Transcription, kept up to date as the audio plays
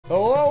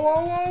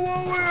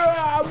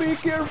Whoa, be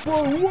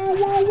careful.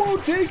 Whoa,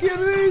 take it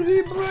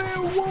easy, bro.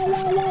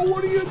 Whoa,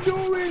 what are you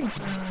doing?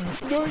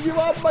 Don't give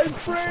up, my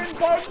friend,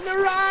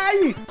 partner.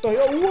 Ay.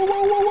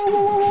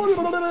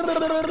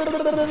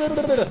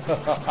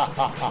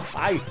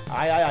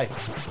 Ay.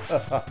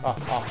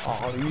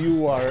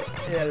 You are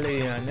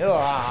alien.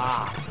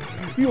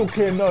 You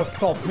cannot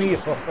stop me.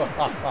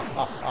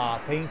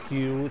 Thank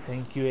you,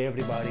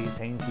 everybody.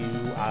 Thank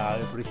you. I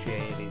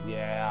appreciate it.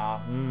 Yeah.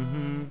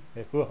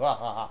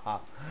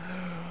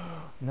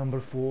 Number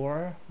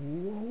 4.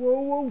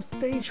 Whoa,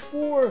 stage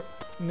 4.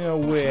 No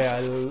way.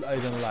 I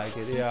don't like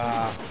it.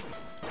 Yeah.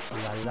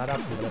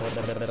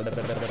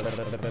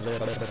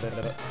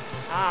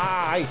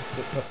 Ay.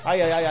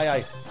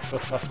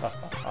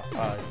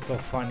 So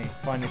funny.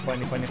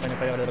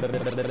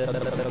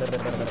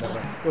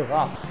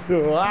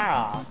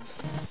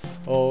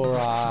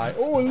 Alright.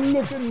 Oh,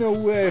 look at no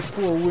way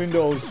for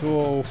windows.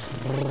 Oh.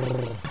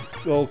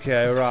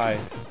 Okay, right.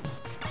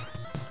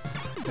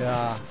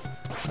 Yeah.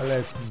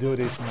 Let's do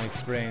this, my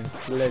friends.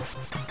 Let's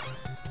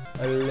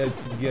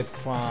get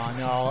fun.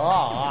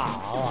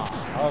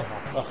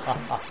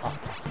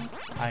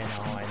 I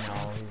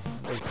know.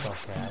 It's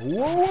okay.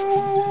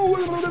 Whoa.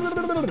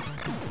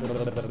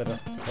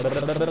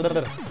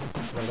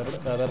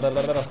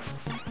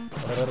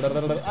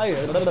 Ay.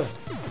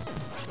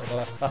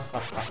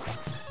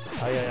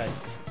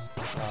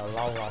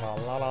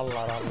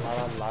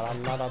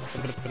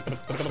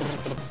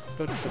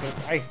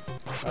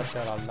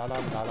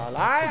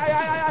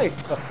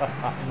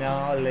 No,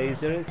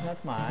 laser is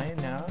not mine.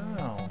 No.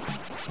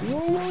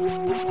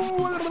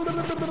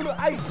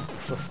 Ay.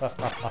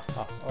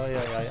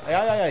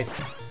 Ay.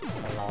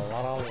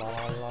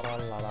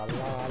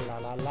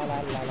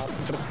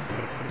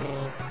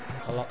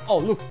 Oh,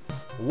 look.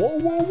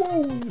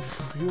 Whoa.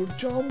 You're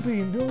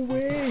jumping. No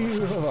way.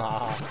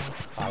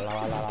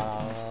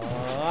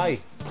 Ay.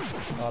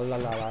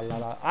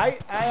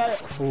 Ay.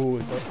 Oh,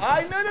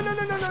 ay, no.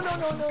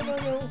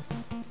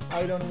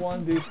 I don't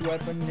want this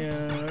weapon. No.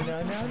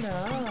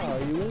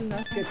 You will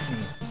not get me.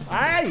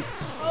 Ay.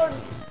 Oh,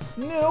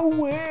 no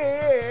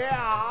way.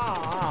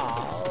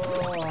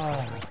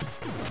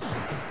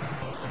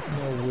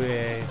 No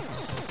way.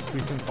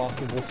 It's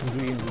impossible to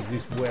win with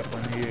this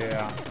weapon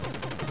here.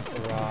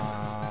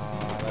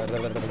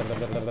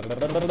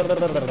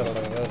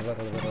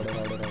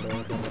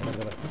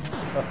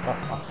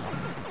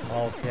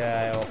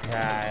 Okay.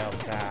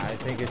 I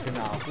think it's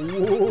enough.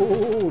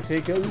 Whoa,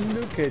 take a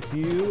look at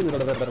you.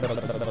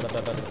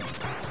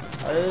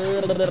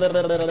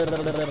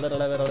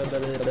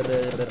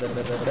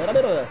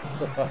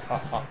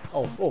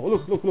 Oh,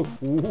 look.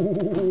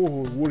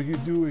 Ooh, what are you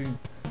doing?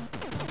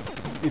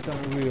 It's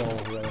unreal.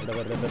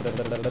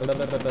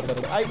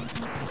 Ay.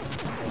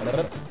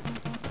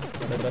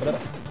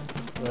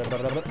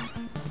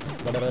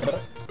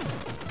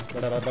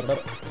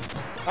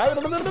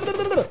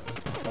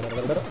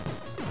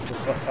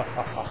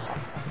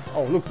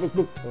 Oh, look.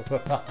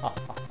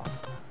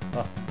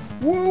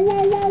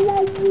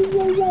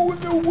 Whoa,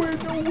 no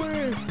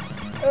way.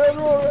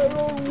 Error.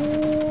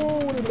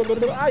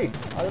 Whoa. Ay.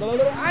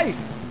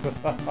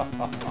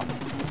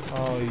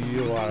 Oh,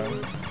 you are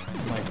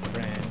my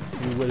friend.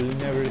 You will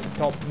never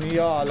stop me.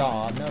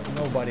 No,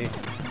 nobody.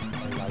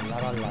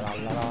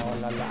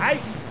 Ay.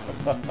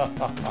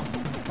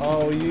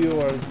 Oh,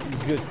 you are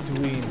good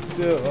twins.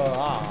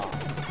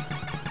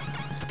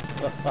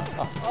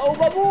 Oh,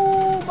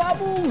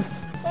 bubbles!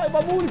 Ay,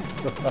 baboon!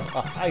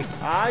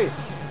 Ay!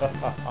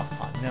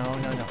 No.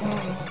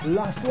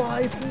 Last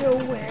life, no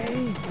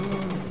way!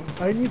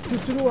 I need to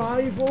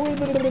survive!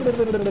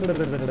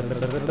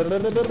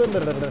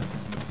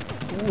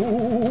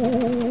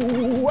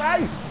 Ooh,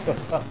 ay!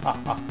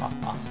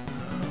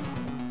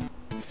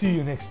 See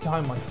you next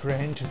time, my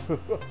friend.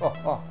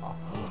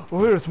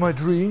 Where's my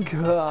drink?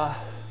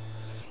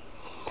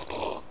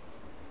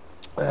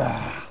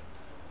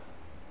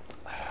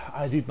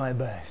 I did my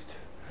best.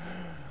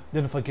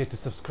 Don't forget to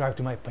subscribe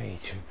to my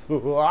page.